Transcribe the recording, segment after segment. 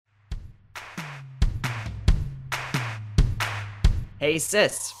Hey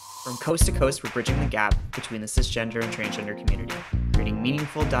sis! From coast to coast, we're bridging the gap between the cisgender and transgender community, creating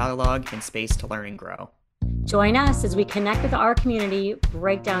meaningful dialogue and space to learn and grow. Join us as we connect with our community,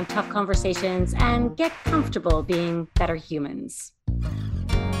 break down tough conversations, and get comfortable being better humans.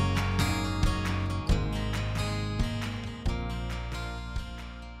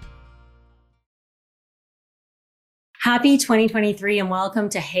 Happy 2023 and welcome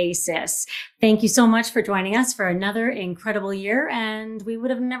to Hey Sis. Thank you so much for joining us for another incredible year. And we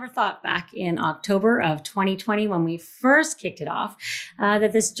would have never thought back in October of 2020 when we first kicked it off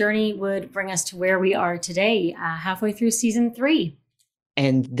that this journey would bring us to where we are today, halfway through season 3.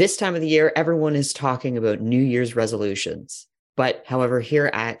 And this time of the year, everyone is talking about New Year's resolutions. But however, here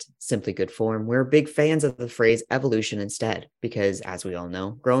at Simply Good Form, we're big fans of the phrase evolution instead, because as we all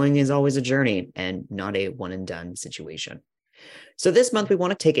know, growing is always a journey and not a one and done situation. So this month, we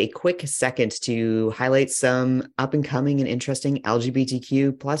want to take a quick second to highlight some up and coming and interesting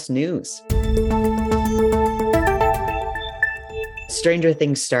LGBTQ plus news. Stranger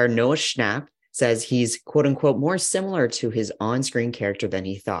Things star Noah Schnapp says he's quote unquote more similar to his on-screen character than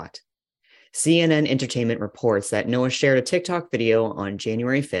he thought. CNN Entertainment reports that Noah shared a TikTok video on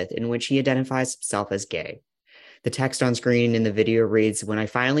January 5th in which he identifies himself as gay. The text on screen in the video reads, "When I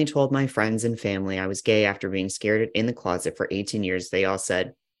finally told my friends and family I was gay after being scared in the closet for 18 years, they all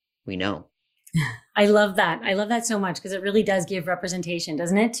said, 'We know.'" I love that. I love that so much because it really does give representation,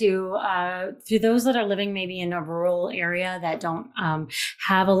 doesn't it? To those that are living maybe in a rural area that don't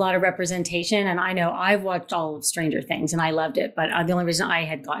have a lot of representation. And I know I've watched all of Stranger Things and I loved it, but the only reason I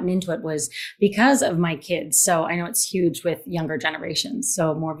had gotten into it was because of my kids. So I know it's huge with younger generations.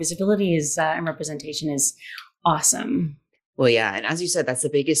 So more visibility is and representation is awesome. Well, yeah. And as you said, that's the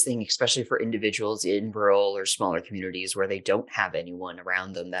biggest thing, especially for individuals in rural or smaller communities where they don't have anyone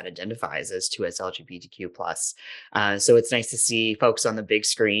around them that identifies as 2S LGBTQ plus. So it's nice to see folks on the big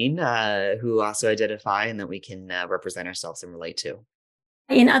screen who also identify and that we can represent ourselves and relate to.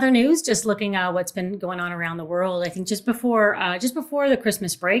 In other news, just looking at what's been going on around the world, I think just before the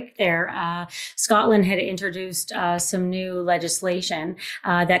Christmas break, Scotland had introduced some new legislation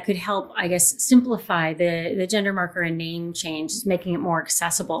that could help, I guess, simplify the gender marker and name change, making it more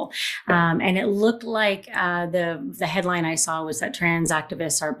accessible. And it looked like the headline I saw was that trans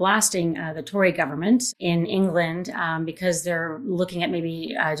activists are blasting the Tory government in England because they're looking at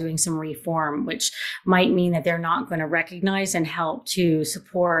maybe doing some reform, which might mean that they're not going to recognize and help to support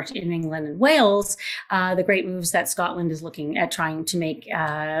in England and Wales the great moves that Scotland is looking at trying to make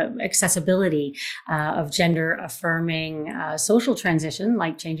accessibility of gender affirming social transition,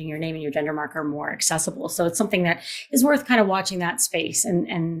 like changing your name and your gender marker, more accessible. So it's something that is worth kind of watching that space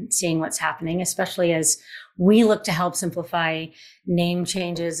and seeing what's happening, especially as we look to help simplify name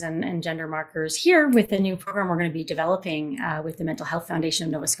changes and gender markers here with the new program we're going to be developing with the Mental Health Foundation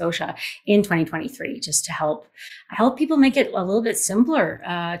of Nova Scotia in 2023, just to help people make it a little bit simpler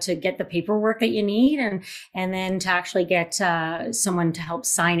to get the paperwork that you need and then to actually get someone to help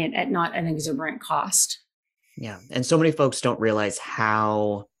sign it at not an exuberant cost. Yeah. And so many folks don't realize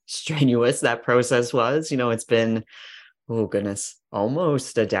how strenuous that process was. You know, it's been, oh goodness,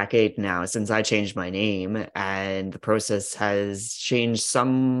 almost a decade now since I changed my name, and the process has changed,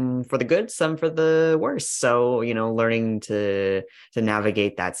 some for the good, some for the worse. So, you know, learning to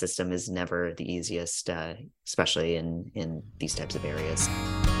navigate that system is never the easiest, especially in these types of areas.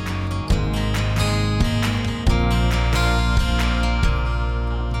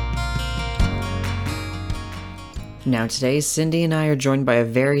 Now today, Cindy and I are joined by a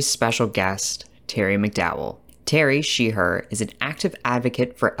very special guest, Terry McDowell. Terry, she, her, is an active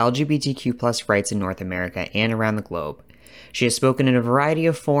advocate for LGBTQ plus rights in North America and around the globe. She has spoken in a variety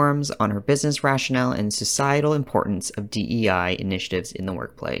of forums on her business rationale and societal importance of DEI initiatives in the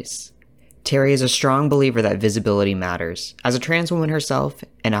workplace. Terry is a strong believer that visibility matters. As a trans woman herself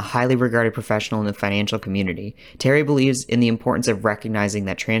and a highly regarded professional in the financial community, Terry believes in the importance of recognizing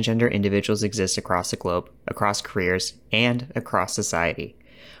that transgender individuals exist across the globe, across careers, and across society.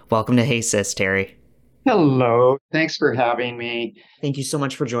 Welcome to Hey Sis, Terry. Hello. Thanks for having me. Thank you so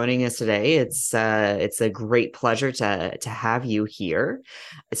much for joining us today. It's a great pleasure to have you here.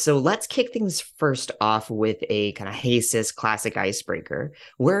 So let's kick things first off with a kind of Hey Sis classic icebreaker.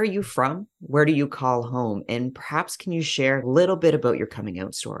 Where are you from? Where do you call home? And perhaps can you share a little bit about your coming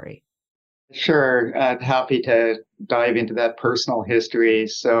out story? Sure. Happy to dive into that personal history.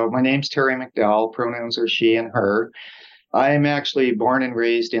 So my name's Terry McDowell. Pronouns are she and her. I'm actually born and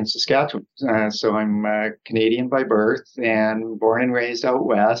raised in Saskatchewan. So I'm Canadian by birth and born and raised out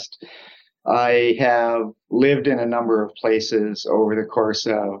west. I have lived in a number of places over the course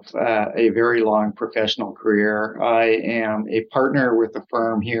of a very long professional career. I am a partner with a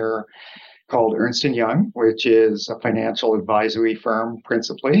firm here called Ernst & Young, which is a financial advisory firm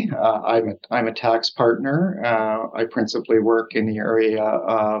principally. I'm a tax partner. I principally work in the area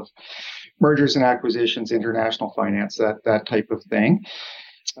of mergers and acquisitions, international finance, that type of thing.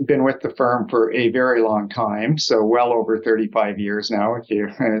 I've been with the firm for a very long time, so well over 35 years now.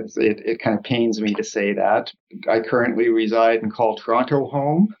 It kind of pains me to say that. I currently reside and call Toronto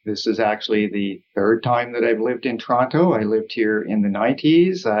home. This is actually the third time that I've lived in Toronto. I lived here in the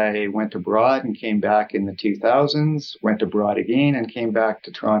 90s. I went abroad and came back in the 2000s, went abroad again and came back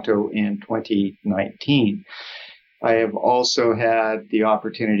to Toronto in 2019. I have also had the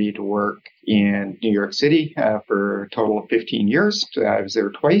opportunity to work in New York City for a total of 15 years. I was there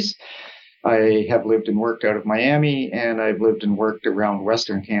twice. I have lived and worked out of Miami, and I've lived and worked around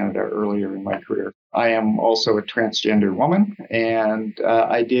Western Canada earlier in my career. I am also a transgender woman, and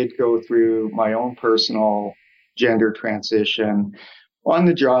I did go through my own personal gender transition on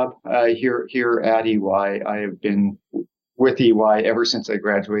the job here at EY. I have been with EY ever since I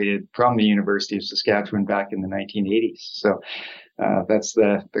graduated from the University of Saskatchewan back in the 1980s. So that's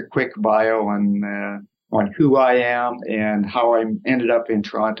the quick bio on who I am and how I ended up in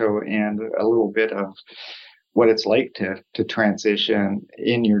Toronto, and a little bit of what it's like to transition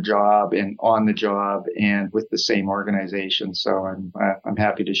in your job and on the job and with the same organization. So I'm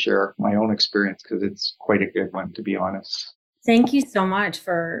happy to share my own experience because it's quite a good one, to be honest. Thank you so much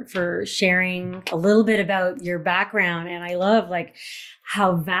for sharing a little bit about your background. And I love like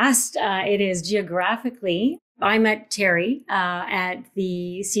how vast it is geographically. I met Terry at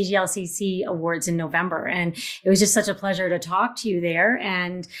the CGLCC Awards in November, and it was just such a pleasure to talk to you there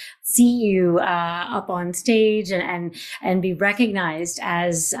and see you up on stage and be recognized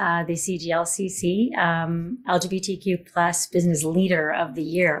as the CGLCC LGBTQ plus Business Leader of the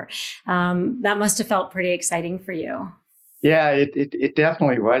Year. That must have felt pretty exciting for you. Yeah, it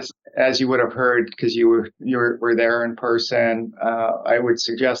definitely was. As you would have heard, because you were there in person, I would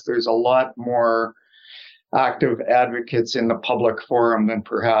suggest there's a lot more active advocates in the public forum than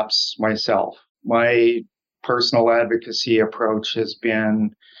perhaps myself. My personal advocacy approach has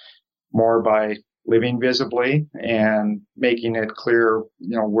been more by living visibly and making it clear,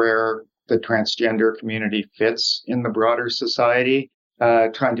 where the transgender community fits in the broader society.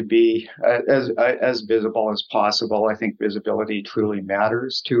 Trying to be as visible as possible. I think visibility truly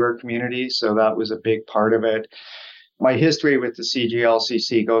matters to our community, so that was a big part of it. My history with the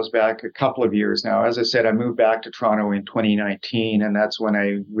CGLCC goes back a couple of years now. As I said, I moved back to Toronto in 2019, and that's when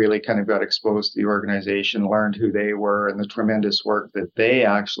I really kind of got exposed to the organization, learned who they were and the tremendous work that they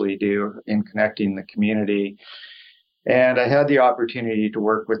actually do in connecting the community. And I had the opportunity to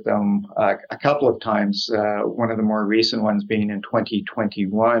work with them a couple of times, one of the more recent ones being in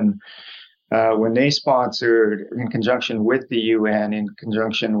 2021, when they sponsored, in conjunction with the UN, in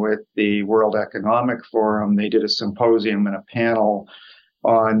conjunction with the World Economic Forum, they did a symposium and a panel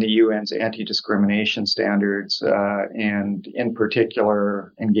on the UN's anti-discrimination standards, and in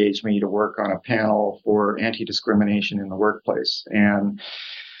particular engaged me to work on a panel for anti-discrimination in the workplace. And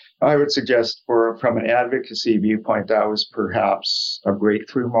I would suggest from an advocacy viewpoint, that was perhaps a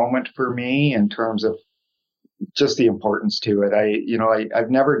breakthrough moment for me in terms of just the importance to it.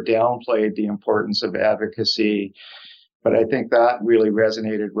 I've never downplayed the importance of advocacy, but I think that really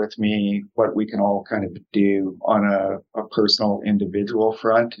resonated with me, what we can all kind of do on a personal individual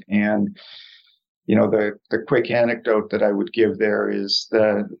front. And, the quick anecdote that I would give there is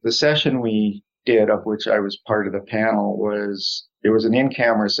the session we did, of which I was part of the panel, it was an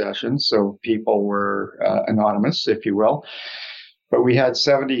in-camera session, so people were anonymous, if you will. But we had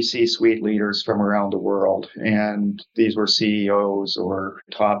 70 C-suite leaders from around the world, and these were CEOs or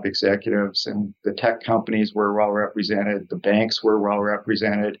top executives, and the tech companies were well represented, the banks were well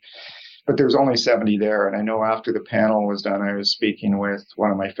represented, but there was only 70 there. And I know after the panel was done, I was speaking with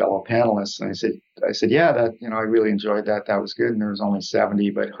one of my fellow panelists, and I said, yeah, that, I really enjoyed that. That was good. And there was only 70,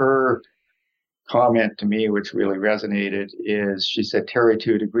 but her comment to me, which really resonated, is she said, Terry,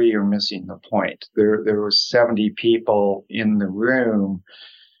 to a degree, you're missing the point. There was 70 people in the room,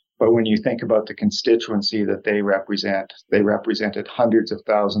 but when you think about the constituency that they represented hundreds of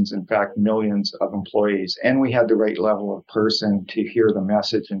thousands, in fact, millions of employees. And we had the right level of person to hear the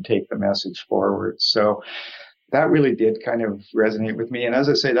message and take the message forward. So that really did kind of resonate with me. And as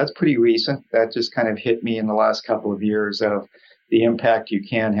I say, that's pretty recent. That just kind of hit me in the last couple of years of the impact you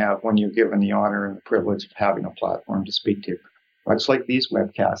can have when you're given the honor and the privilege of having a platform to speak to. much like these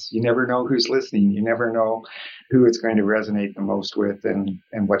webcasts. You never know who's listening. You never know who it's going to resonate the most with and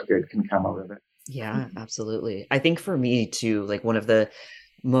what good can come out of it. Yeah, absolutely. I think for me too, like one of the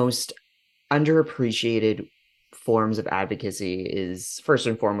most underappreciated forms of advocacy is first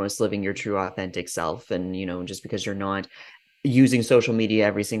and foremost living your true authentic self. And, just because you're not using social media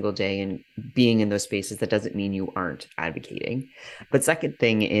every single day and being in those spaces, that doesn't mean you aren't advocating. But second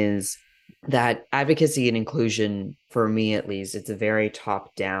thing is that advocacy and inclusion, for me at least, it's a very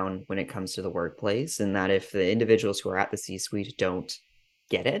top down when it comes to the workplace. And that if the individuals who are at the C-suite don't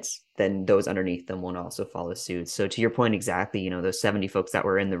get it, then those underneath them won't also follow suit. So to your point, exactly, those 70 folks that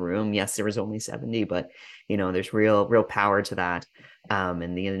were in the room, yes, there was only 70, but there's real power to that.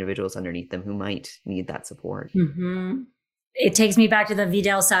 And the individuals underneath them who might need that support. Mm-hmm. It takes me back to the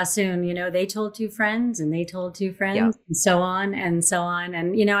Vidal Sassoon, they told two friends and they told two friends, yeah, and so on and so on.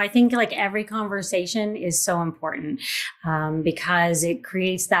 And, I think like every conversation is so important because it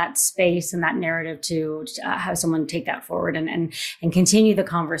creates that space and that narrative to have someone take that forward and continue the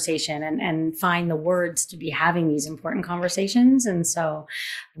conversation and find the words to be having these important conversations. And so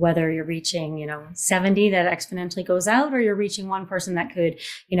whether you're reaching, 70 that exponentially goes out, or you're reaching one person that could,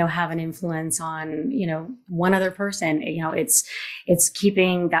 have an influence on, one other person, it's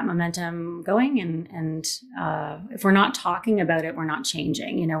keeping that momentum going. And if we're not talking about it, we're not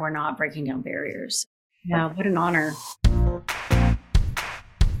changing, we're not breaking down barriers. Yeah. What an honor.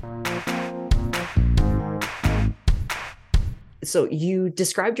 So you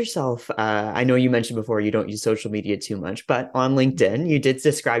described yourself, I know you mentioned before you don't use social media too much, but on LinkedIn, you did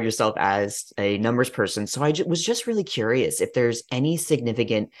describe yourself as a numbers person. So I was just really curious if there's any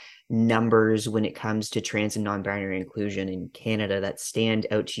significant numbers when it comes to trans and non-binary inclusion in Canada that stand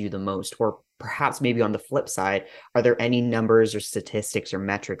out to you the most, or perhaps maybe on the flip side, are there any numbers or statistics or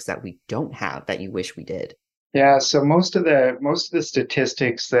metrics that we don't have that you wish we did? Yeah, so most of the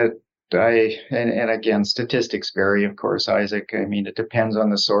statistics that and again, statistics vary, of course, Isaac. I mean, it depends on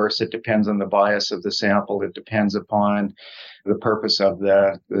the source. It depends on the bias of the sample. It depends upon the purpose of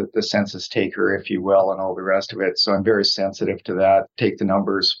the census taker, if you will, and all the rest of it. So I'm very sensitive to that. Take the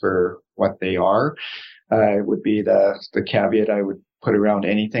numbers for what they are. Would be the caveat I would put around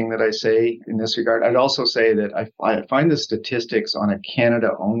anything that I say in this regard. I'd also say that I find the statistics on a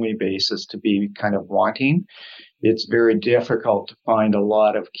Canada-only basis to be kind of wanting. It's very difficult to find a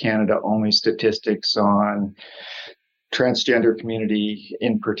lot of Canada-only statistics on transgender community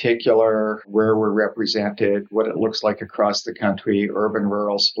in particular, where we're represented, what it looks like across the country, urban,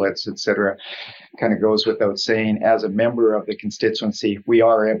 rural splits, et cetera. Kind of goes without saying, as a member of the constituency, we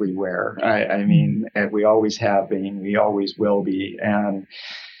are everywhere. I mean, and we always have been, we always will be. And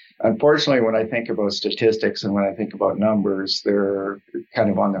unfortunately, when I think about statistics and when I think about numbers, they're kind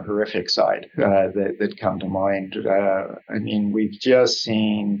of on the horrific side that come to mind. I mean, we've just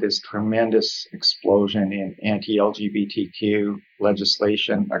seen this tremendous explosion in anti-LGBTQ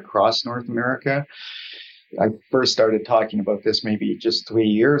legislation across North America. I first started talking about this maybe just 3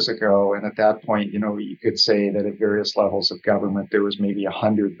 years ago. And at that point, you could say that at various levels of government, there was maybe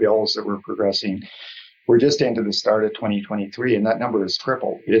 100 bills that were progressing. We're just into the start of 2023, and that number has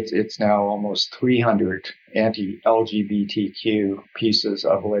tripled. It's now almost 300 anti-LGBTQ pieces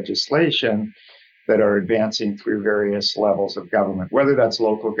of legislation that are advancing through various levels of government, whether that's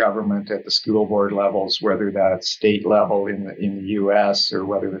local government at the school board levels, whether that's state level in the U.S., or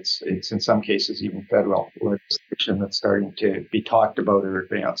whether it's in some cases even federal legislation that's starting to be talked about or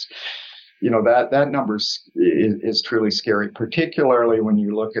advanced. That number is truly scary, particularly when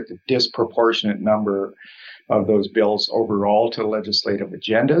you look at the disproportionate number of those bills overall to legislative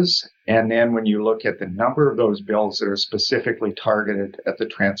agendas. And then when you look at the number of those bills that are specifically targeted at the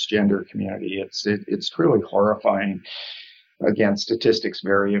transgender community, it's truly horrifying. Again, statistics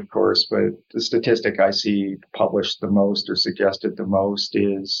vary, of course, but the statistic I see published the most or suggested the most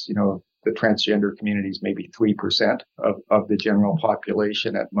is, the transgender community is maybe 3% of the general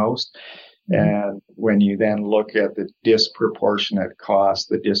population at most. And when you then look at the disproportionate cost,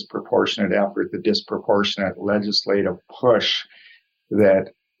 the disproportionate effort, the disproportionate legislative push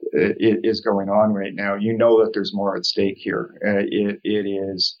that is going on right now, that there's more at stake here. It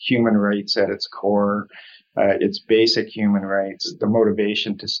is human rights at its core. It's basic human rights, the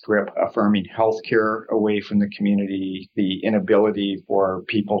motivation to strip affirming healthcare away from the community, the inability for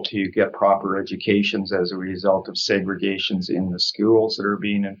people to get proper educations as a result of segregations in the schools that are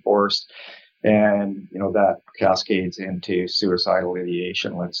being enforced. And, that cascades into suicidal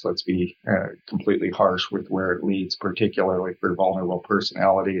ideation. Let's be completely harsh with where it leads, particularly for vulnerable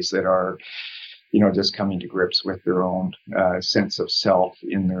personalities that are just coming to grips with their own sense of self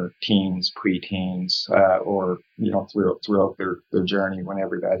in their teens, preteens, or, throughout their journey,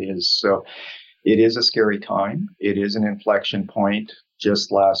 whenever that is. So it is a scary time. It is an inflection point.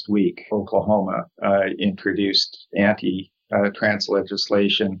 Just last week, Oklahoma introduced anti-trans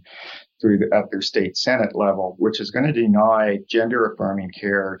legislation at their state Senate level, which is going to deny gender-affirming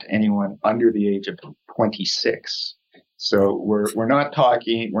care to anyone under the age of 26. So we're not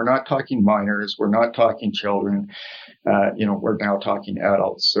talking minors, we're not talking children, we're now talking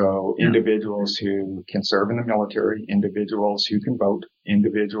adults. So individuals who can serve in the military, individuals who can vote,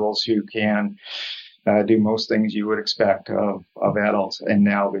 individuals who can do most things you would expect of adults. And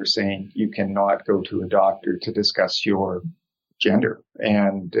now they're saying you cannot go to a doctor to discuss your gender.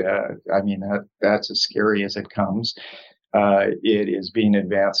 And that's as scary as it comes. It is being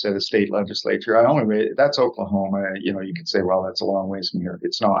advanced at a state legislature. That's Oklahoma. You could say, well, that's a long ways from here.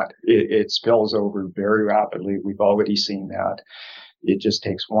 It's not. It spills over very rapidly. We've already seen that. It just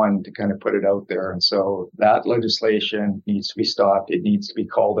takes one to kind of put it out there. And so that legislation needs to be stopped. It needs to be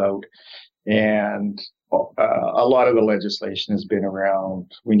called out. And a lot of the legislation has been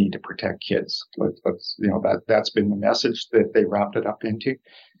around, we need to protect kids. That's been the message that they wrapped it up into.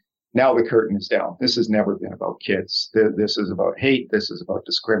 Now the curtain is down. This has never been about kids. This is about hate. This is about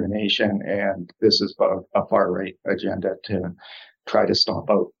discrimination. And this is about a far-right agenda to try to stomp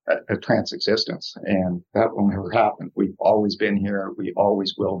out a trans existence. And that will never happen. We've always been here. We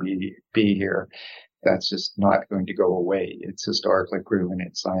always will be here. That's just not going to go away. It's historically proven.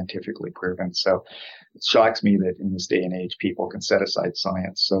 It's scientifically proven. So it shocks me that in this day and age, people can set aside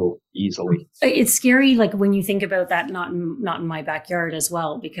science so easily. It's scary, like when you think about that, not in my backyard as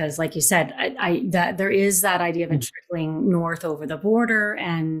well, because like you said, that there is that idea of it trickling north over the border.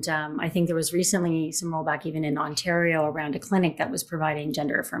 And I think there was recently some rollback even in Ontario around a clinic that was providing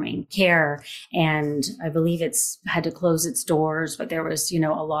gender affirming care. And I believe it's had to close its doors, but there was, a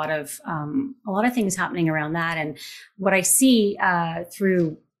lot of things happening around that. And what I see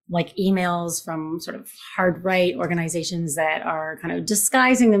through like emails from sort of hard right organizations that are kind of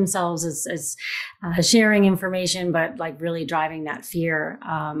disguising themselves as sharing information, but like really driving that fear.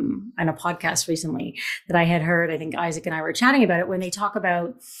 And a podcast recently that I had heard, I think Isaac and I were chatting about it, when they talk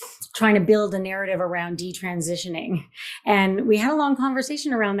about trying to build a narrative around detransitioning. And we had a long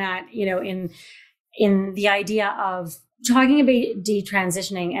conversation around that, in the idea of talking about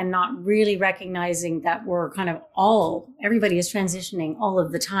detransitioning and not really recognizing that we're kind of everybody is transitioning all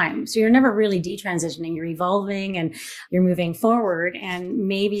of the time. So you're never really detransitioning, you're evolving and you're moving forward. And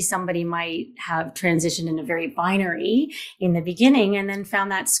maybe somebody might have transitioned in a very binary in the beginning and then found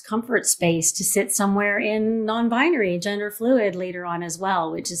that comfort space to sit somewhere in non-binary, gender fluid later on as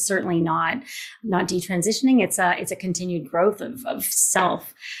well, which is certainly not detransitioning. It's a continued growth of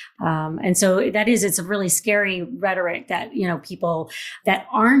self. And so it's a really scary rhetoric that, people that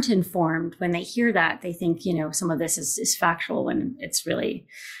aren't informed, when they hear that, they think, some of this is factual when it's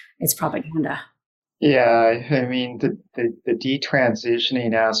propaganda. Yeah, I mean, the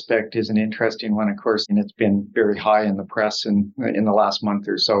detransitioning aspect is an interesting one, of course, and it's been very high in the press in the last month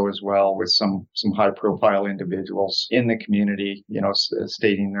or so as well, with some high profile individuals in the community,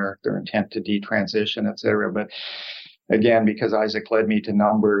 stating their intent to detransition, et cetera. But again, because Isaac led me to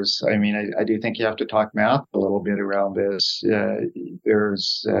numbers, I mean, I do think you have to talk math a little bit around this.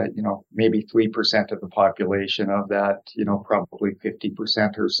 There's, maybe 3% of the population of that, probably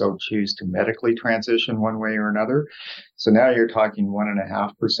 50% or so choose to medically transition one way or another. So now you're talking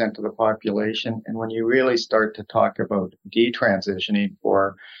 1.5% of the population. And when you really start to talk about detransitioning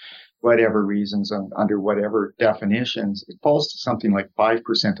for whatever reasons under whatever definitions, it falls to something like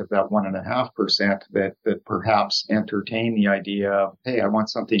 5% of that 1.5% that perhaps entertain the idea of, hey, I want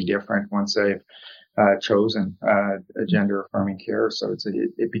something different once I've chosen a gender affirming care. So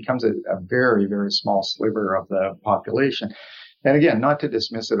it becomes a very, very small sliver of the population. And again, not to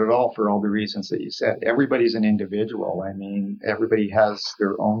dismiss it at all for all the reasons that you said. Everybody's an individual. I mean, everybody has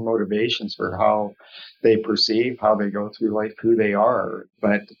their own motivations for how they perceive, how they go through life, who they are.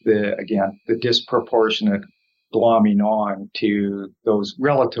 But the disproportionate glomming on to those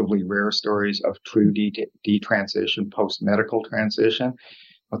relatively rare stories of true detransition, post-medical transition,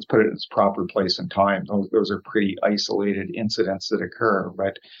 let's put it in its proper place and time. Those are pretty isolated incidents that occur.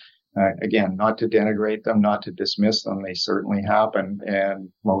 But again, not to denigrate them, not to dismiss them. They certainly happen. And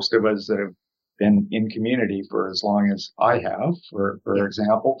most of us that have been in community for as long as I have, for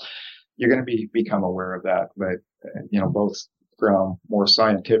example, you're going to become aware of that. But, both from more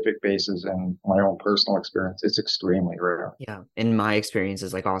scientific basis and my own personal experience, it's extremely rare. Yeah. In my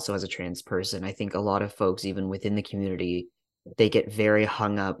experiences, like also as a trans person, I think a lot of folks, even within the community, they get very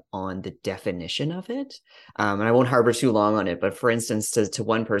hung up on the definition of it. And I won't harbor too long on it, but for instance, to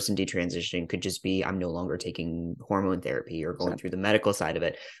one person, detransitioning could just be, I'm no longer taking hormone therapy or going through the medical side of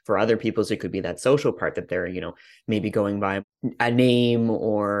it. For other people, it could be that social part that they're, maybe going by a name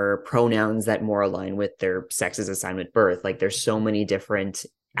or pronouns that more align with their sex's assigned at birth. Like there's so many different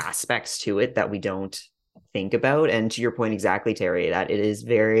aspects to it that we don't think about. And to your point exactly, Terry, that it is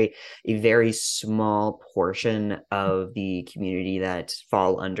a very small portion of the community that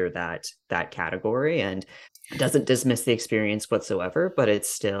fall under that category, and doesn't dismiss the experience whatsoever, but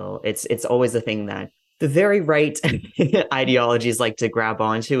it's always a thing that the very right ideologies like to grab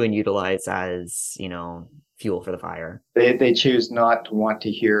onto and utilize as, fuel for the fire. They choose not to want to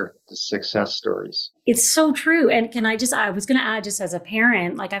hear the success stories. It's so true. And I was going to add, just as a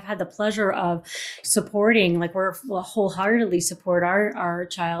parent, like I've had the pleasure of supporting, like we'll wholeheartedly support our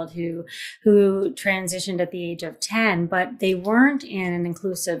child who transitioned at the age of 10, but they weren't in an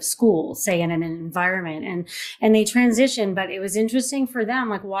inclusive school, say in an environment, and they transitioned. But it was interesting for them,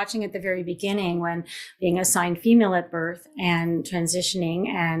 like watching at the very beginning when being assigned female at birth and transitioning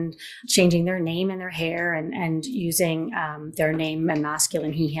and changing their name and their hair and using their name and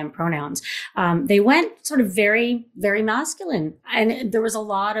masculine he, him pronouns. They went sort of very, very masculine. And there was a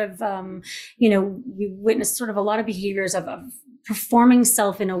lot of, we witnessed sort of a lot of behaviors of performing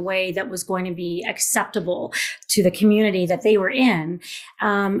self in a way that was going to be acceptable to the community that they were in.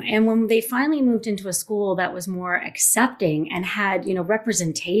 And when they finally moved into a school that was more accepting and had,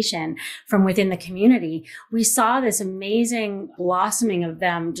 representation from within the community, we saw this amazing blossoming of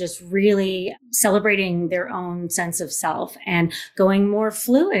them just really celebrating their own sense of self and going more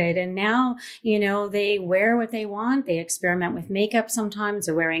fluid. And now, they wear what they want. They experiment with makeup sometimes.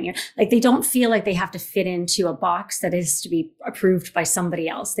 They're wearing it. Like they don't feel like they have to fit into a box that is to be approved by somebody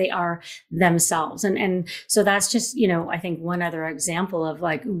else. They are themselves. And so that's just, I think one other example of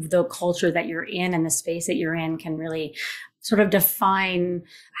like the culture that you're in and the space that you're in can really sort of define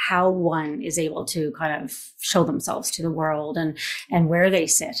how one is able to kind of show themselves to the world and where they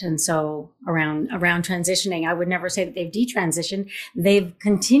sit. And so around transitioning, I would never say that they've detransitioned. They've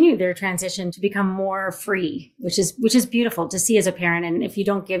continued their transition to become more free, which is beautiful to see as a parent. And if you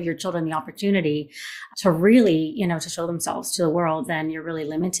don't give your children the opportunity to really, to show themselves to the world, then you're really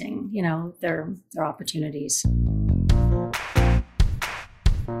limiting, their opportunities.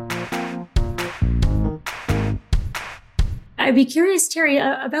 I'd be curious, Terry,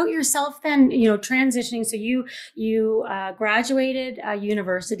 about yourself then, transitioning. So you graduated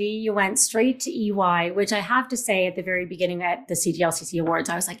university, you went straight to EY, which I have to say at the very beginning at the CGLCC Awards,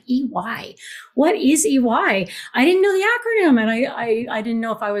 I was like, EY, what is EY? I didn't know the acronym, and I didn't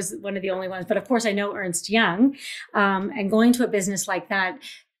know if I was one of the only ones, but of course I know Ernst Young, and going to a business like that.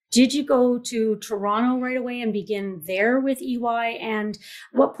 Did you go to Toronto right away and begin there with EY? And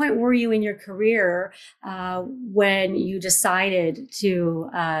what point were you in your career when you decided to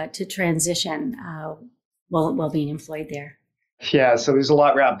transition while being employed there? Yeah, so there's a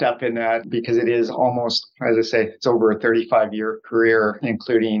lot wrapped up in that because it is almost, as I say, it's over a 35-year career,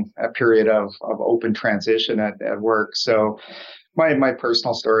 including a period of open transition at work. So my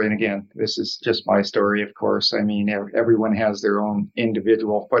personal story, and again, this is just my story, of course. I mean, everyone has their own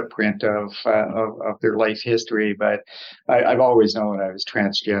individual footprint of their life history, but I've always known I was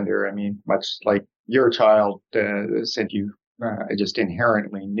transgender. I mean, much like your child said, I just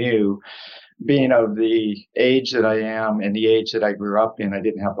inherently knew. Being of the age that I am and the age that I grew up in, I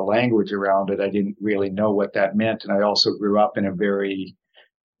didn't have the language around it. I didn't really know what that meant, and I also grew up in a very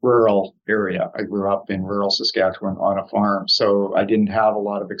rural area. I grew up in rural Saskatchewan on a farm, so I didn't have a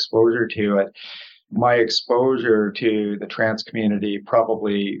lot of exposure to it. My exposure to the trans community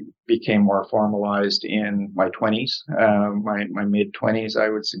probably became more formalized in my 20s, my mid-20s, I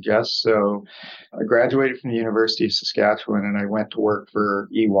would suggest. So I graduated from the University of Saskatchewan and I went to work for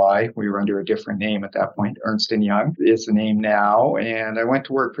EY. We were under a different name at that point. Ernst & Young is the name now. And I went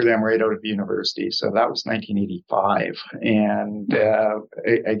to work for them right out of the university. So that was 1985. And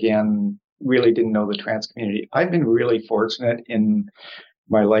again, really didn't know the trans community. I've been really fortunate in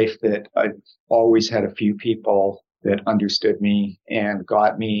my life that I've always had a few people that understood me and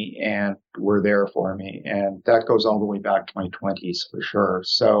got me and were there for me. And that goes all the way back to my 20s for sure.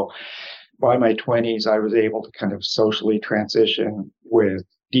 So by my 20s, I was able to kind of socially transition with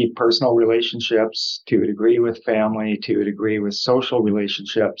deep personal relationships, to a degree with family, to a degree with social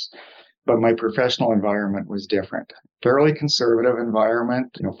relationships. But my professional environment was different. Fairly conservative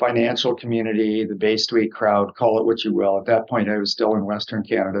environment, financial community, the Bay Street crowd, call it what you will. At that point, I was still in Western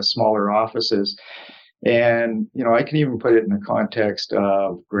Canada, smaller offices. And, I can even put it in the context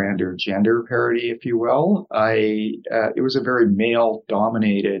of grander gender parity, if you will. It was a very male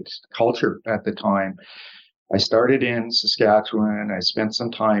dominated culture at the time. I started in Saskatchewan. I spent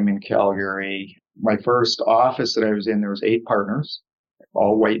some time in Calgary. My first office that I was in, there was 8 partners,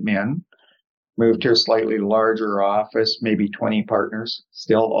 all white men. Moved to a slightly larger office, maybe 20 partners,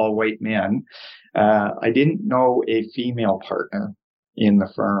 still all white men. I didn't know a female partner in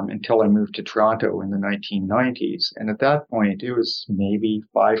the firm until I moved to Toronto in the 1990s. And at that point, it was maybe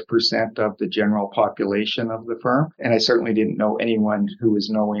 5% of the general population of the firm. And I certainly didn't know anyone who was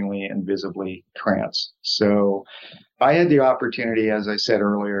knowingly and visibly trans. So I had the opportunity, as I said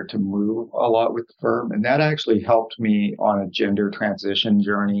earlier, to move a lot with the firm. And that actually helped me on a gender transition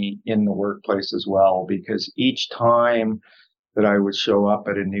journey in the workplace as well, because each time that I would show up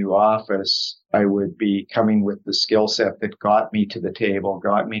at a new office, I would be coming with the skill set that got me to the table,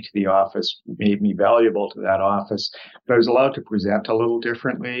 got me to the office, made me valuable to that office. But I was allowed to present a little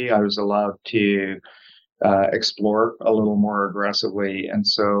differently. I was allowed to explore a little more aggressively. And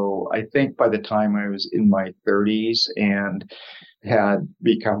so I think by the time I was in my 30s and had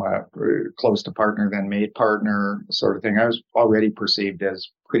become a close to partner, then made partner sort of thing, I was already perceived as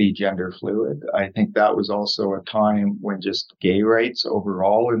pretty gender fluid. I think that was also a time when just gay rights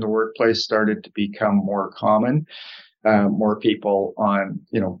overall in the workplace started to become more common. More people on,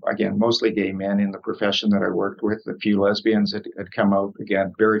 again, mostly gay men in the profession that I worked with. A few lesbians had come out.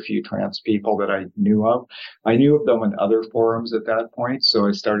 Again, very few trans people that I knew of. I knew of them in other forums at that point. So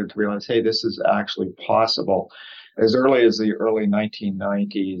I started to realize, hey, this is actually possible. As early as the early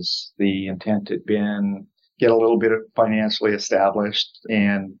 1990s, the intent had been get a little bit of financially established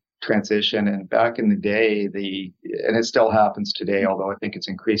and transition. And back in the day, and it still happens today, although I think it's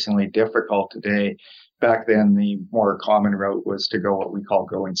increasingly difficult today. Back then, the more common route was to go what we call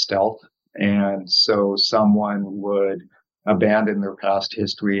going stealth. And so someone would abandon their past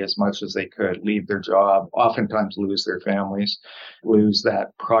history as much as they could, leave their job, oftentimes lose their families, lose that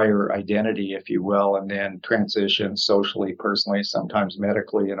prior identity, if you will, and then transition socially, personally, sometimes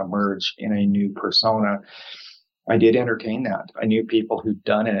medically, and emerge in a new persona. I did entertain that. I knew people who'd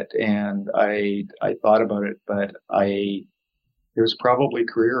done it, and I thought about it, but it was probably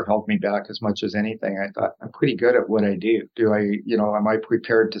career held me back as much as anything. I thought, I'm pretty good at what I do. Am I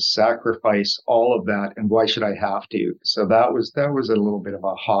prepared to sacrifice all of that? And why should I have to? So that was a little bit of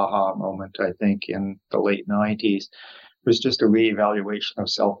a ha-ha moment, I think, in the late 90s. It was just a reevaluation of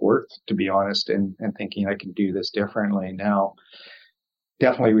self-worth, to be honest, and thinking I can do this differently now.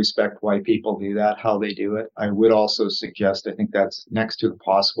 Definitely respect why people do that, how they do it. I would also suggest, I think that's next to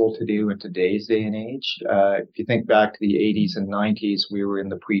impossible to do in today's day and age. If you think back to the 80s and 90s, we were in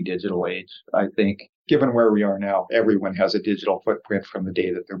the pre-digital age. I think given where we are now, everyone has a digital footprint from the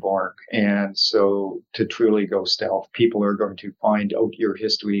day that they're born. And so to truly go stealth, people are going to find out your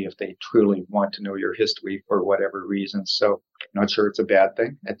history if they truly want to know your history for whatever reason. So I'm not sure it's a bad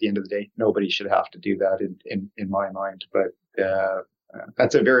thing. At the end of the day, nobody should have to do that in my mind. But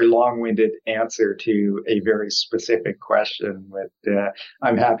that's a very long-winded answer to a very specific question, but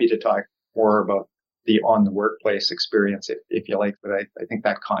I'm happy to talk more about the on the workplace experience if you like, but I think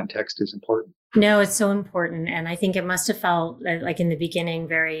that context is important. No, it's so important. And I think it must have felt like in the beginning,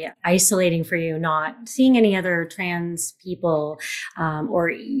 very isolating for you, not seeing any other trans people or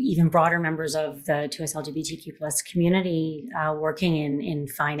even broader members of the 2S LGBTQ plus community working in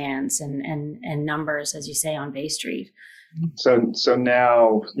finance and numbers, as you say, on Bay Street. So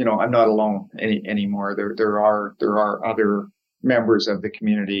now, I'm not alone anymore. There are other members of the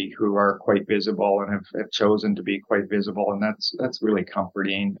community who are quite visible and have chosen to be quite visible. And that's really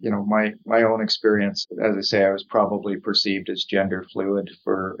comforting. My own experience, as I say, I was probably perceived as gender fluid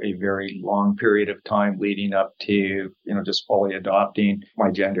for a very long period of time leading up to, just fully adopting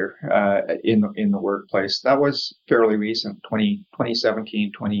my gender in the workplace. That was fairly recent.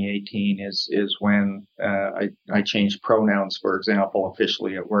 2017, 2018 is when I changed pronouns, for example,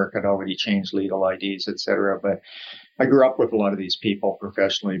 officially at work. I'd already changed legal IDs, et cetera. But I grew up with a lot of these people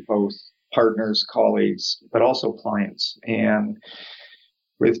professionally, both partners, colleagues, but also clients. And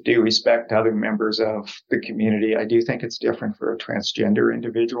with due respect to other members of the community, I do think it's different for a transgender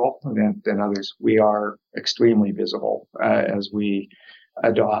individual than others. We are extremely visible as we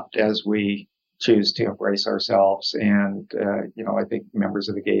adopt, as we choose to embrace ourselves. And, I think members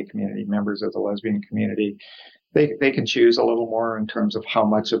of the gay community, members of the lesbian community, they can choose a little more in terms of how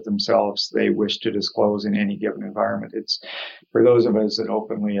much of themselves they wish to disclose in any given environment. It's for those of us that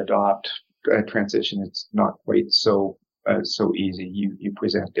openly adopt transition, it's not quite so easy. You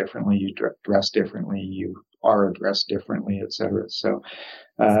present differently, you dress differently, you are addressed differently, et cetera. So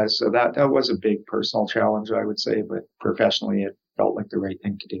So that was a big personal challenge, I would say, but professionally, it felt like the right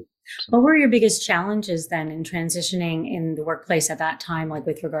thing to do. What were your biggest challenges then in transitioning in the workplace at that time, like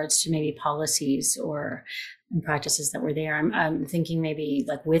with regards to maybe policies or practices that were there? I'm thinking maybe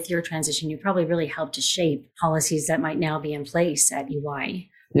like with your transition, you probably really helped to shape policies that might now be in place at EY.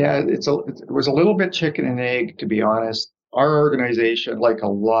 Yeah, it was a little bit chicken and egg, to be honest. Our organization, like a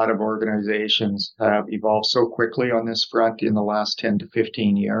lot of organizations, have evolved so quickly on this front in the last 10 to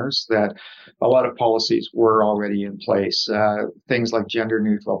 15 years that a lot of policies were already in place. Things like gender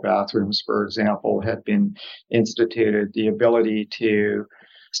neutral bathrooms, for example, had been instituted. The ability to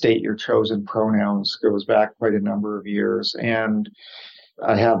state your chosen pronouns goes back quite a number of years. And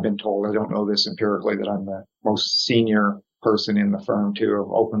I have been told, I don't know this empirically, that I'm the most senior person in the firm to have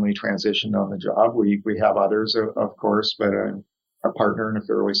openly transitioned on the job. We have others, of course, but I'm a partner and a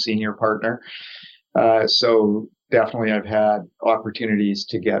fairly senior partner. So definitely I've had opportunities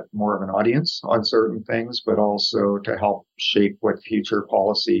to get more of an audience on certain things, but also to help shape what future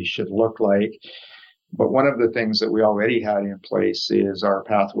policy should look like. But one of the things that we already had in place is our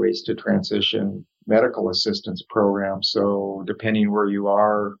Pathways to Transition medical assistance program. So depending where you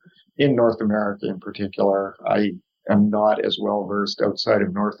are in North America in particular, I am not as well versed outside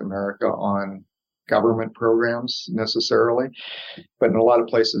of North America on government programs necessarily, but in a lot of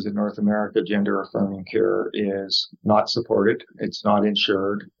places in North America, gender affirming care is not supported. It's not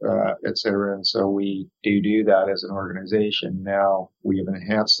insured, et cetera. And so we do that as an organization. Now we have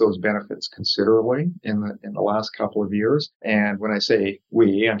enhanced those benefits considerably in the last couple of years. And when I say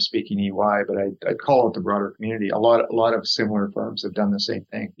we, I'm speaking EY, but I'd call out the broader community. A lot of similar firms have done the same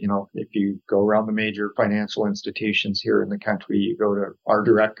thing. You know, if you go around the major financial institutions here in the country, you go to our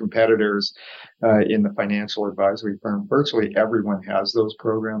direct competitors, in the financial advisory firm, virtually everyone has those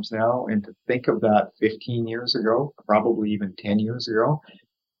programs now. And to think of that 15 years ago, probably even 10 years ago,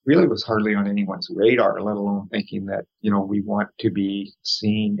 really was hardly on anyone's radar, let alone thinking that, you know, we want to be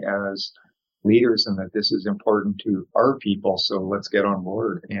seen as leaders and that this is important to our people. So let's get on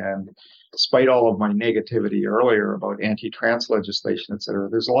board. And despite all of my negativity earlier about anti-trans legislation, et cetera,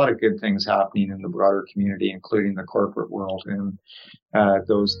 there's a lot of good things happening in the broader community, including the corporate world. And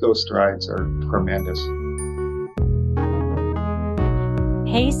those strides are tremendous.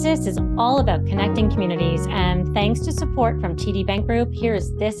 HeySis is all about connecting communities, and thanks to support from TD Bank Group, here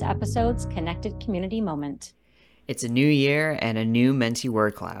is this episode's Connected Community Moment. It's a new year and a new Menti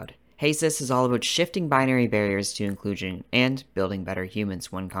word cloud. HeySis is all about shifting binary barriers to inclusion and building better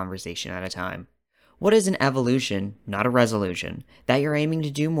humans one conversation at a time. What is an evolution, not a resolution, that you're aiming to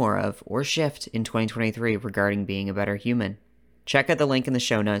do more of or shift in 2023 regarding being a better human? Check out the link in the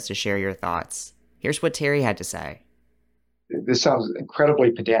show notes to share your thoughts. Here's what Terry had to say. This sounds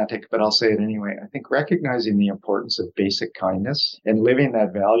incredibly pedantic, but I'll say it anyway. I think recognizing the importance of basic kindness and living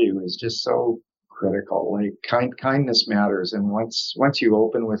that value is just so critical. Like kindness matters. And once you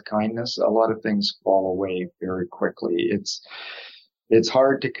open with kindness, a lot of things fall away very quickly. It's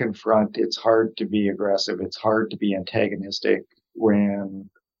hard to confront. It's hard to be aggressive. It's hard to be antagonistic when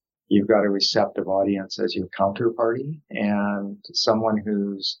you've got a receptive audience as your counterparty and someone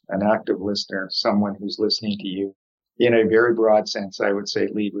who's an active listener, someone who's listening to you. In a very broad sense, I would say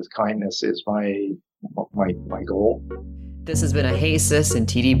lead with kindness is my goal. This has been a HeySis and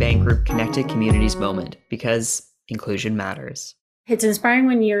TD Bank Group Connected Communities moment, because inclusion matters. It's inspiring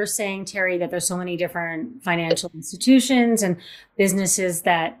when you're saying, Terry, that there's so many different financial institutions and businesses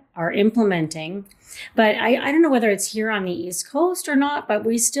that are implementing. But I don't know whether it's here on the East Coast or not, but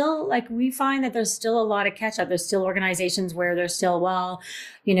we find that there's still a lot of catch up. There's still organizations where there's still,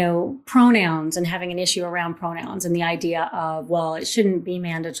 pronouns and having an issue around pronouns and the idea of, it shouldn't be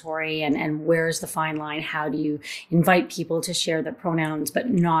mandatory. And where's the fine line? How do you invite people to share the pronouns, but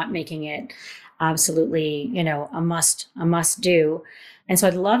not making it absolutely, a must do. And so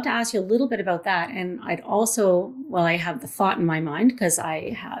I'd love to ask you a little bit about that. And I'd also, I have the thought in my mind because I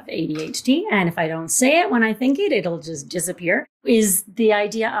have ADHD. And if I don't say it when I think it, it'll just disappear, is the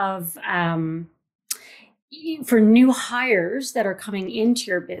idea of, for new hires that are coming into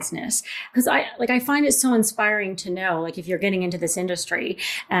your business, because I find it so inspiring to know, like, if you're getting into this industry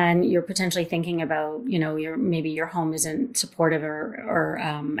and you're potentially thinking about, maybe your home isn't supportive or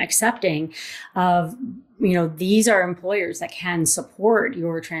accepting of, these are employers that can support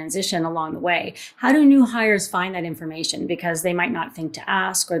your transition along the way. How do new hires find that information? Because they might not think to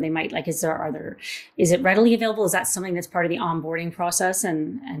ask, or they might is it readily available? Is that something that's part of the onboarding process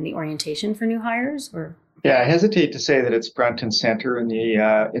and the orientation for new hires, or? Yeah, I hesitate to say that it's front and center in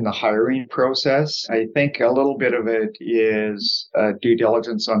the hiring process. I think a little bit of it is due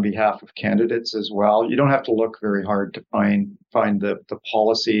diligence on behalf of candidates as well. You don't have to look very hard to find find the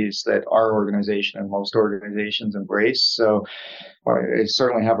policies that our organization and most organizations embrace. So I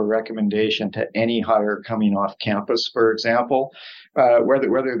certainly have a recommendation to any hire coming off campus, for example,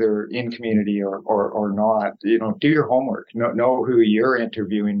 whether they're in community or not. Do your homework. Know who you're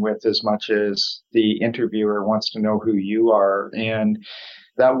interviewing with as much as the interviewer wants to know who you are, and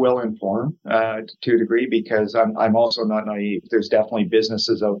that will inform to a degree, because I'm also not naive. There's definitely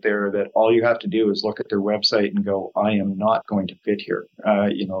businesses out there that all you have to do is look at their website and go, I am not going to fit here.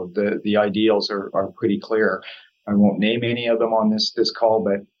 The ideals are pretty clear. I won't name any of them on this call,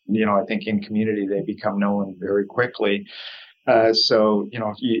 but I think in community they become known very quickly. So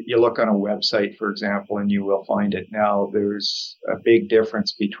if you look on a website, for example, and you will find it. Now, there's a big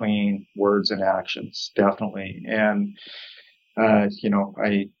difference between words and actions, definitely. And I'm going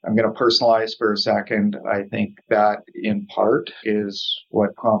to personalize for a second. I think that in part is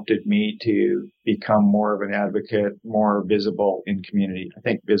what prompted me to become more of an advocate, more visible in community. I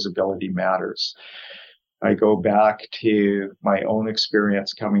think visibility matters. I go back to my own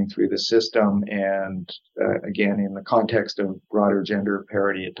experience coming through the system, and again, in the context of broader gender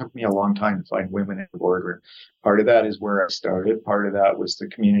parity, it took me a long time to find women in the boardroom. Part of that is where I started. Part of that was the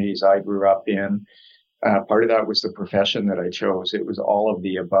communities I grew up in. Part of that was the profession that I chose. It was all of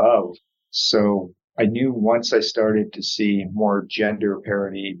the above. So I knew once I started to see more gender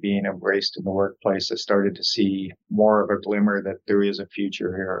parity being embraced in the workplace, I started to see more of a glimmer that there is a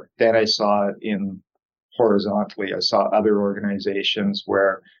future here. Then I saw it in horizontally. I saw other organizations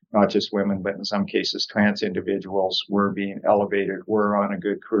where not just women, but in some cases trans individuals were being elevated, were on a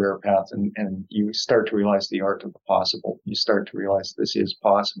good career path, and you start to realize the art of the possible. You start to realize this is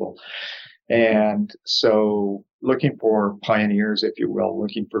possible. And so looking for pioneers, if you will,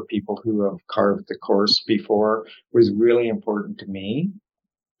 looking for people who have carved the course before was really important to me.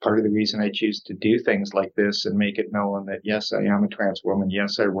 Part of the reason I choose to do things like this and make it known that, yes, I am a trans woman.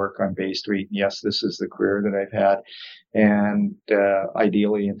 Yes, I work on Bay Street. Yes, this is the career that I've had. And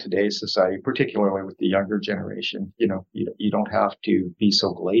ideally in today's society, particularly with the younger generation, you don't have to be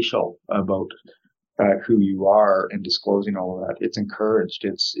so glacial about who you are and disclosing all of that. It's encouraged.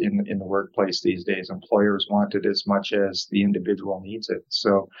 It's in the workplace these days. Employers want it as much as the individual needs it.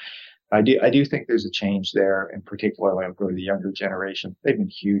 So I do think there's a change there, and particularly for the younger generation. They've been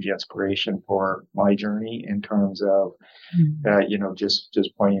huge inspiration for my journey in terms of,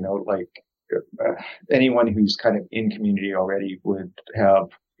 just pointing out, like, anyone who's kind of in community already would have,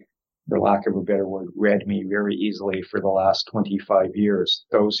 for lack of a better word, read me very easily for the last 25 years.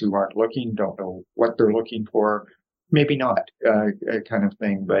 Those who aren't looking don't know what they're looking for, maybe not, kind of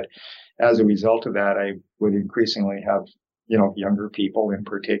thing. But as a result of that, I would increasingly have younger people in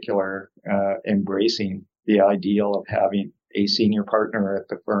particular, embracing the ideal of having a senior partner at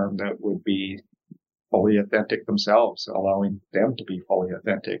the firm that would be fully authentic themselves, allowing them to be fully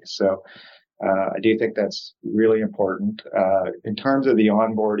authentic. So I do think that's really important. In terms of the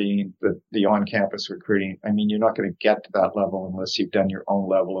onboarding, the on-campus recruiting, I mean, you're not going to get to that level unless you've done your own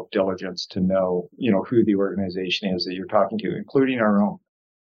level of diligence to know, who the organization is that you're talking to, including our own.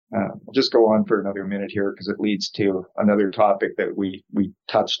 I'll just go on for another minute here because it leads to another topic that we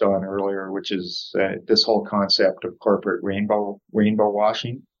touched on earlier, which is this whole concept of corporate rainbow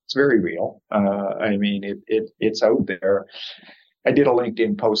washing. It's very real. I mean, it's out there. I did a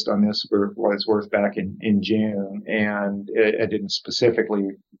LinkedIn post on this for what it's worth back in June, and I didn't specifically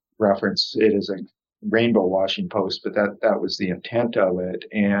reference it as a rainbow washing post, but that was the intent of it.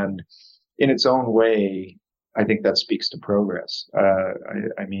 And in its own way, I think that speaks to progress.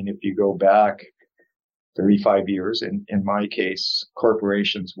 I mean, if you go back 35 years, in my case,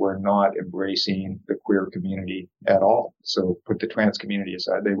 corporations were not embracing the queer community at all. So put the trans community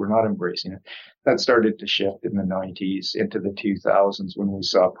aside, they were not embracing it. That started to shift in the 90s into the 2000s when we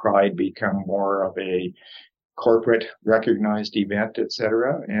saw Pride become more of a corporate recognized event, et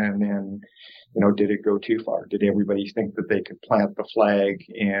cetera. And then, did it go too far? Did everybody think that they could plant the flag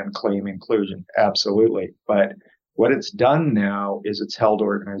and claim inclusion? Absolutely. But what it's done now is it's held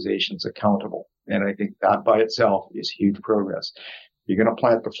organizations accountable. And I think that by itself is huge progress. You're going to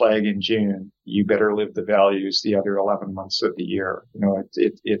plant the flag in June, you better live the values the other 11 months of the year.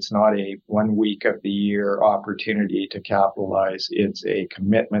 It's not a 1 week of the year opportunity to capitalize. It's a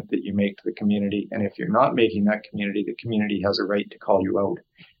commitment that you make to the community. And if you're not making that community, the community has a right to call you out.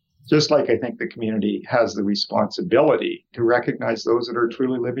 Just like I think the community has the responsibility to recognize those that are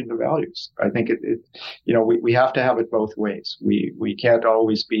truly living the values. I think we have to have it both ways. We can't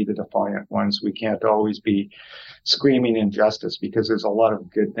always be the defiant ones. We can't always be screaming injustice, because there's a lot of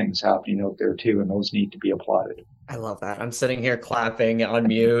good things happening out there too, and those need to be applauded. I love that. I'm sitting here clapping on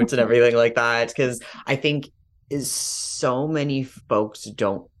mute and everything like that, because I think is so many folks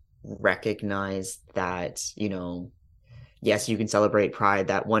don't recognize that, yes, you can celebrate Pride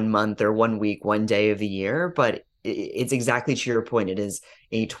that 1 month or 1 week, 1 day of the year, but it's exactly to your point. It is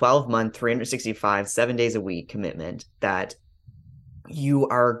a 12-month, 365, 7 days a week commitment that you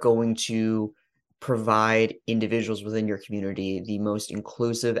are going to provide individuals within your community the most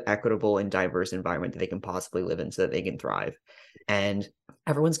inclusive, equitable, and diverse environment that they can possibly live in so that they can thrive. And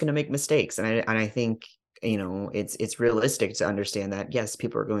everyone's going to make mistakes. And I think, it's realistic to understand that, yes,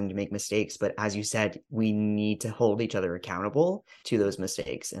 people are going to make mistakes, but as you said, we need to hold each other accountable to those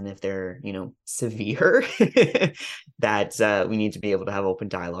mistakes. And if they're, severe, that we need to be able to have open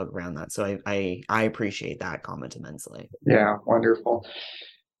dialogue around that. So I appreciate that comment immensely. Yeah, wonderful.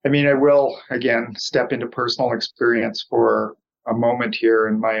 I mean, I will, again, step into personal experience for a moment here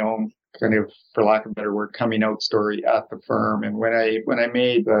in my own kind of, for lack of a better word, coming out story at the firm. And when I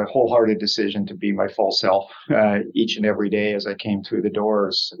made the wholehearted decision to be my full self each and every day as I came through the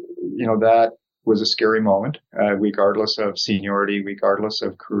doors, that was a scary moment, regardless of seniority, regardless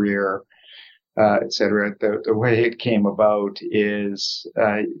of career, et cetera. The way it came about is,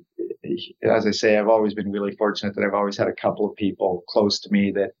 as I say, I've always been really fortunate that I've always had a couple of people close to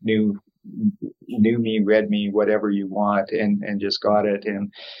me that knew me, read me, whatever you want, and just got it.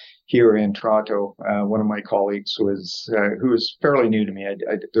 And here in Toronto, one of my colleagues who was fairly new to me.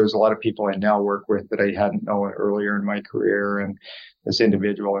 There's a lot of people I now work with that I hadn't known earlier in my career, and this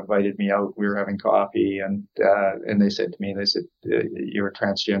individual invited me out. We were having coffee, and they said to me, "You're a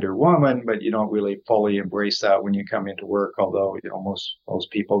transgender woman, but you don't really fully embrace that when you come into work. Although most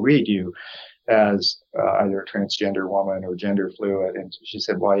people read you as either a transgender woman or gender fluid." And she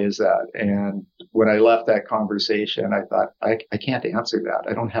said, "Why is that?" And when I left that conversation, I thought, I can't answer that.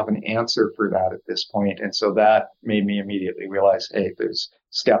 I don't have an answer for that at this point. And so that made me immediately realize, hey, there's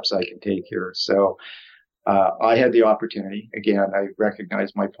steps I can take here. So I had the opportunity. Again, I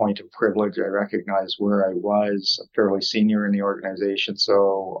recognize my point of privilege. I recognize where I was fairly senior in the organization.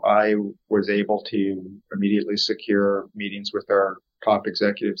 So I was able to immediately secure meetings with our top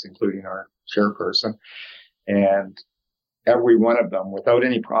executives, including our chairperson. And every one of them, without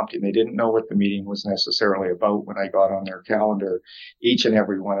any prompting, they didn't know what the meeting was necessarily about when I got on their calendar. Each and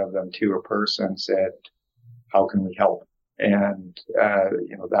every one of them, to a person, said, "How can we help?" And,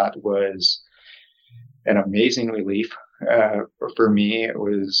 that was an amazing relief. For me, it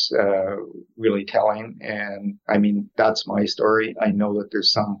was really telling. And I mean, that's my story. I know that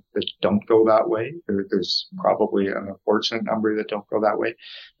there's some that don't go that way. There's probably an unfortunate number that don't go that way.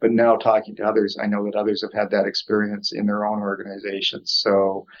 But now talking to others, I know that others have had that experience in their own organizations.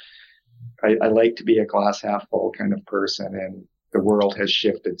 So I like to be a glass half full kind of person. And the world has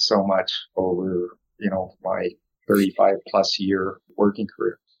shifted so much over, my 35 plus year working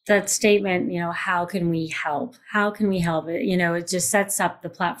career. That statement, how can we help? How can we help? It just sets up the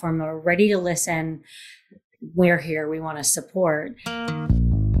platform. We're ready to listen. We're here. We want to support.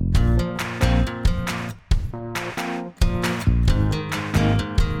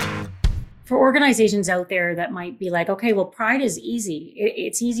 For organizations out there that might be like, okay, well, Pride is easy.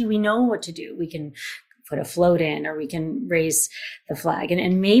 It's easy. We know what to do. We can put a float in, or we can raise the flag.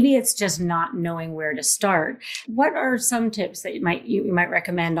 And maybe it's just not knowing where to start. What are some tips that you might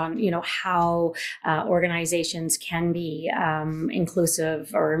recommend on, how organizations can be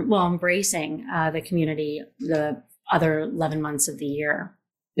inclusive or, embracing the community the other 11 months of the year?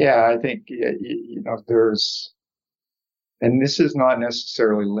 Yeah, I think, there's, and this is not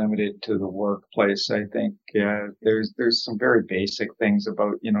necessarily limited to the workplace. I think there's some very basic things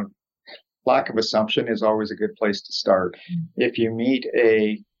about, lack of assumption is always a good place to start. If you meet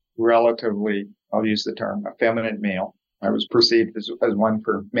a relatively, I'll use the term, effeminate male, I was perceived as one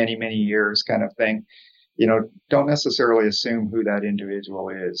for many, many years kind of thing, don't necessarily assume who that individual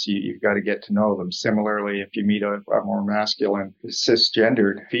is. You've got to get to know them. Similarly, if you meet a more masculine,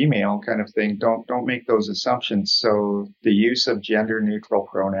 cisgendered female kind of thing, don't make those assumptions. So the use of gender neutral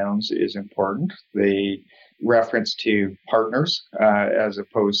pronouns is important. The reference to partners, as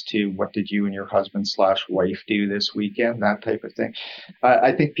opposed to what did you and your husband/wife do this weekend, that type of thing.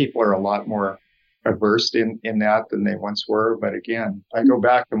 I think people are a lot more averse in that than they once were. But again, I go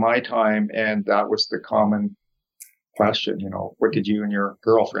back to my time, and that was the common question, what did you and your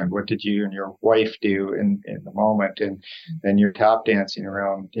girlfriend, what did you and your wife do in the moment? And then you're tap dancing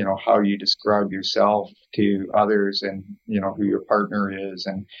around, how you describe yourself to others, and, who your partner is,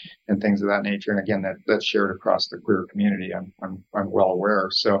 and things of that nature. And again, that's shared across the queer community. I'm well aware.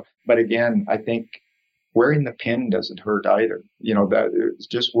 So, but again, I think wearing the pin doesn't hurt either. That it's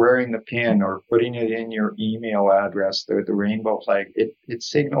just wearing the pin or putting it in your email address, the rainbow flag, it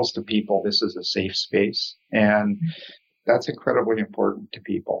signals to people this is a safe space. And that's incredibly important to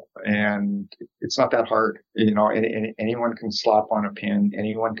people. And it's not that hard. Anyone can slap on a pin.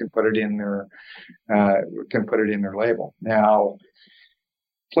 Anyone can put it in their label. Now,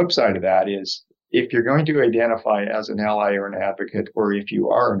 flip side of that is, if you're going to identify as an ally or an advocate, or if you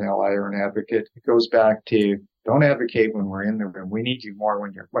are an ally or an advocate, it goes back to, don't advocate when we're in the room. We need you more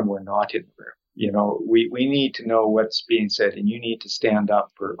when we're not in the room. We need to know what's being said, and you need to stand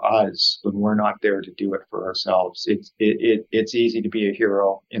up for us when we're not there to do it for ourselves. It's easy to be a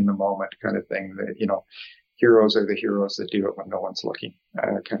hero in the moment kind of thing. That, heroes are the heroes that do it when no one's looking,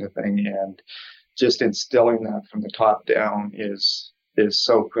 kind of thing. And just instilling that from the top down is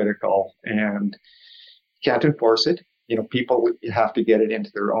so critical, and you can't enforce it. People have to get it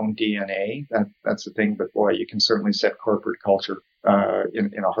into their own DNA. That's the thing. But boy, you can certainly set corporate culture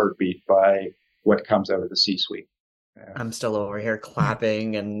in a heartbeat by what comes out of the C-suite. I'm still over here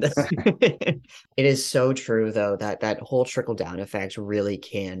clapping, and it is so true, though, that whole trickle-down effect really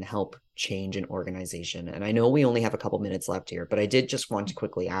can help change an organization. And I know we only have a couple minutes left here, but I did just want to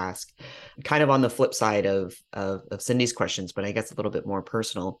quickly ask, kind of on the flip side of Cindy's questions, but I guess a little bit more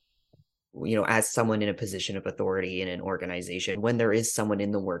personal, as someone in a position of authority in an organization, when there is someone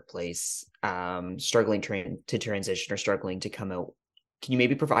in the workplace struggling to transition or struggling to come out, can you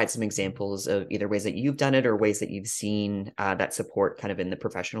maybe provide some examples of either ways that you've done it or ways that you've seen that support kind of in the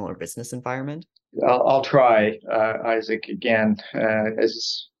professional or business environment? I'll try, Isaac. Again,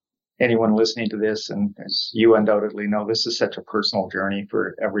 as anyone listening to this, and as you undoubtedly know, this is such a personal journey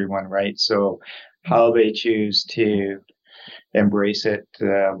for everyone, right? So how they choose to embrace it,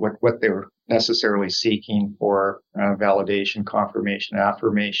 what they're necessarily seeking for, validation, confirmation,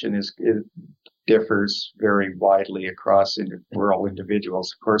 affirmation it differs very widely across we're all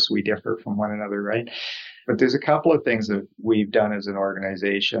individuals. Of course, we differ from one another, right? But there's a couple of things that we've done as an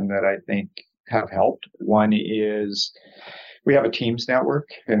organization that I think have helped. One is we have a Teams network.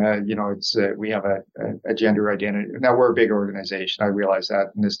 We have a gender identity. Now, we're a big organization. I realize that,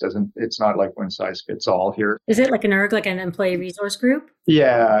 and it's not like one size fits all here. Is it like an ERG, like an employee resource group?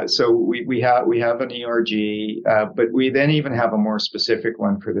 Yeah. So we have an ERG, but we then even have a more specific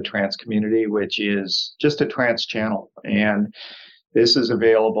one for the trans community, which is just a trans channel. And this is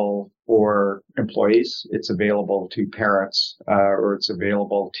available for employees. It's available to parents, or it's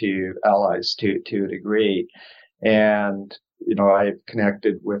available to allies to a degree. And I've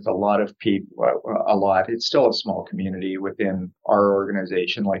connected with a lot of people, a lot. It's still a small community within our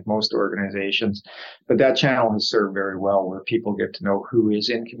organization, like most organizations, but that channel has served very well, where people get to know who is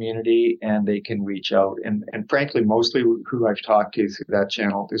in community and they can reach out. And frankly, mostly who I've talked to through that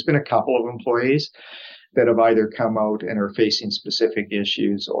channel, there's been a couple of employees that have either come out and are facing specific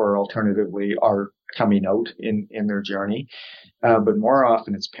issues, or alternatively are coming out in their journey. But more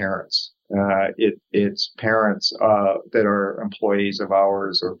often it's parents. It's parents that are employees of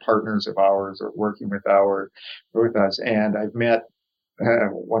ours or partners of ours or working with us. And I've met,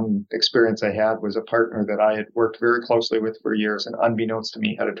 one experience I had was a partner that I had worked very closely with for years, and unbeknownst to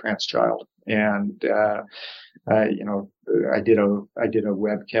me had a trans child. And I did a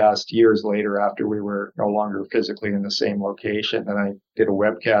webcast years later, after we were no longer physically in the same location, and I did a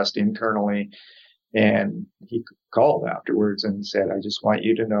webcast internally. And he called afterwards and said, I just want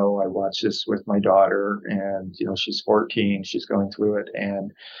you to know I watched this with my daughter, and, she's 14, she's going through it. And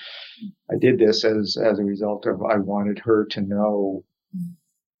I did this as a result of, I wanted her to know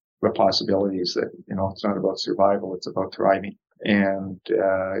the possibilities that, it's not about survival, it's about thriving. And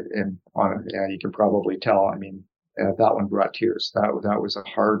you can probably tell, that one brought tears. That was a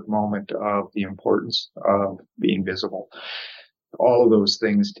hard moment of the importance of being visible. All of those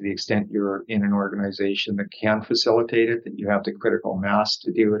things, to the extent you're in an organization that can facilitate it, that you have the critical mass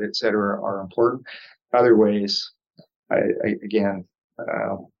to do it, et cetera, are important. Other ways,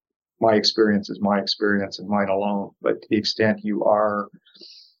 my experience is my experience and mine alone. But to the extent you are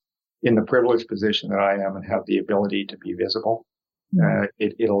in the privileged position that I am and have the ability to be visible,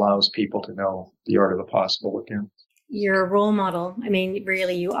 it allows people to know the art of the possible again. You're a role model.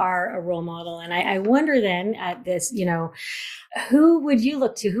 Really, you are a role model. And I wonder then at this, who would you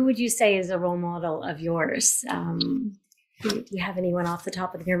look to? Who would you say is a role model of yours? Do you have anyone off the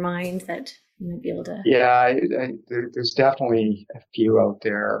top of your mind that you might be able to? Yeah, there's definitely a few out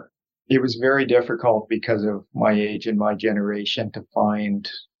there. It was very difficult because of my age and my generation to find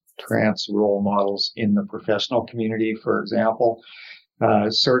trans role models in the professional community, for example.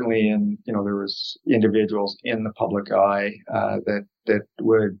 Certainly there was individuals in the public eye that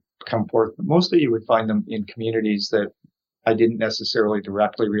would come forth. Mostly you would find them in communities that I didn't necessarily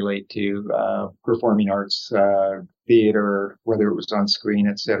directly relate to, performing arts, theater, whether it was on screen,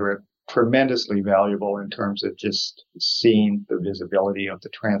 etc. Tremendously valuable in terms of just seeing the visibility of the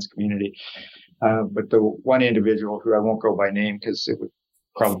trans community. But the one individual who I won't go by name because it would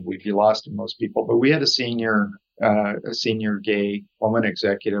probably be lost to most people, but we had a senior gay woman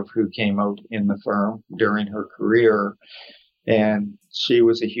executive who came out in the firm during her career. And she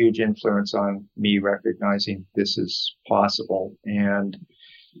was a huge influence on me recognizing this is possible. And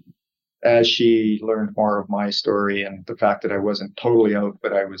as she learned more of my story and the fact that I wasn't totally out,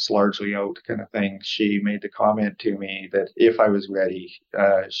 but I was largely out kind of thing, she made the comment to me that if I was ready,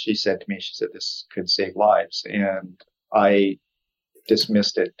 she said, this could save lives. And I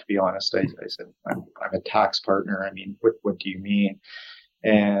dismissed it, to be honest. I said, I'm a tax partner. I mean, what do you mean?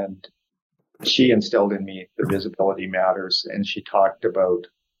 And she instilled in me the visibility matters. And she talked about,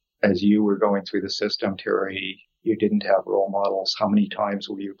 as you were going through the system, Terry, you didn't have role models. How many times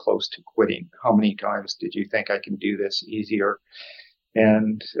were you close to quitting? How many times did you think I can do this easier?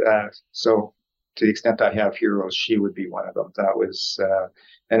 And so to the extent I have heroes, she would be one of them. That was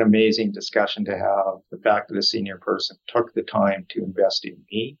an amazing discussion to have. The fact that a senior person took the time to invest in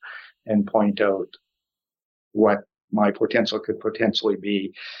me and point out what my potential could potentially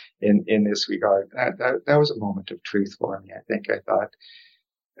be in this regard. That was a moment of truth for me. I thought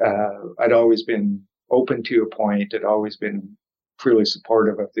I'd always been open to a point. I'd always been truly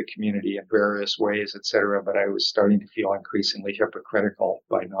supportive of the community in various ways, etc. But I was starting to feel increasingly hypocritical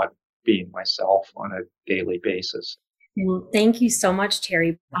by not being myself on a daily basis. Well, thank you so much,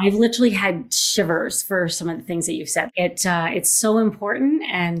 Terry. I've literally had shivers for some of the things that you've said. It's so important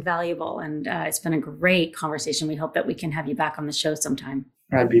and valuable, and it's been a great conversation. We hope that we can have you back on the show sometime.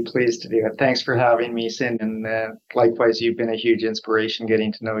 I'd be pleased to do it. Thanks for having me, Cindy. And likewise, you've been a huge inspiration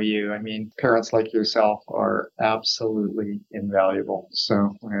getting to know you. I mean, parents like yourself are absolutely invaluable.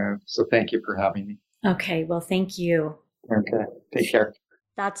 So thank you for having me. Okay. Well, thank you. Okay. Take care.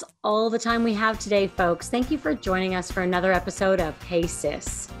 That's all the time we have today, folks. Thank you for joining us for another episode of Hey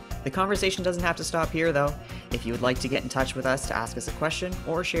Sis. The conversation doesn't have to stop here, though. If you would like to get in touch with us to ask us a question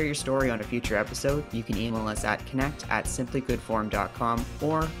or share your story on a future episode, you can email us at connect@simplygoodform.com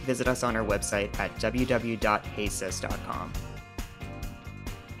or visit us on our website at www.heysis.com.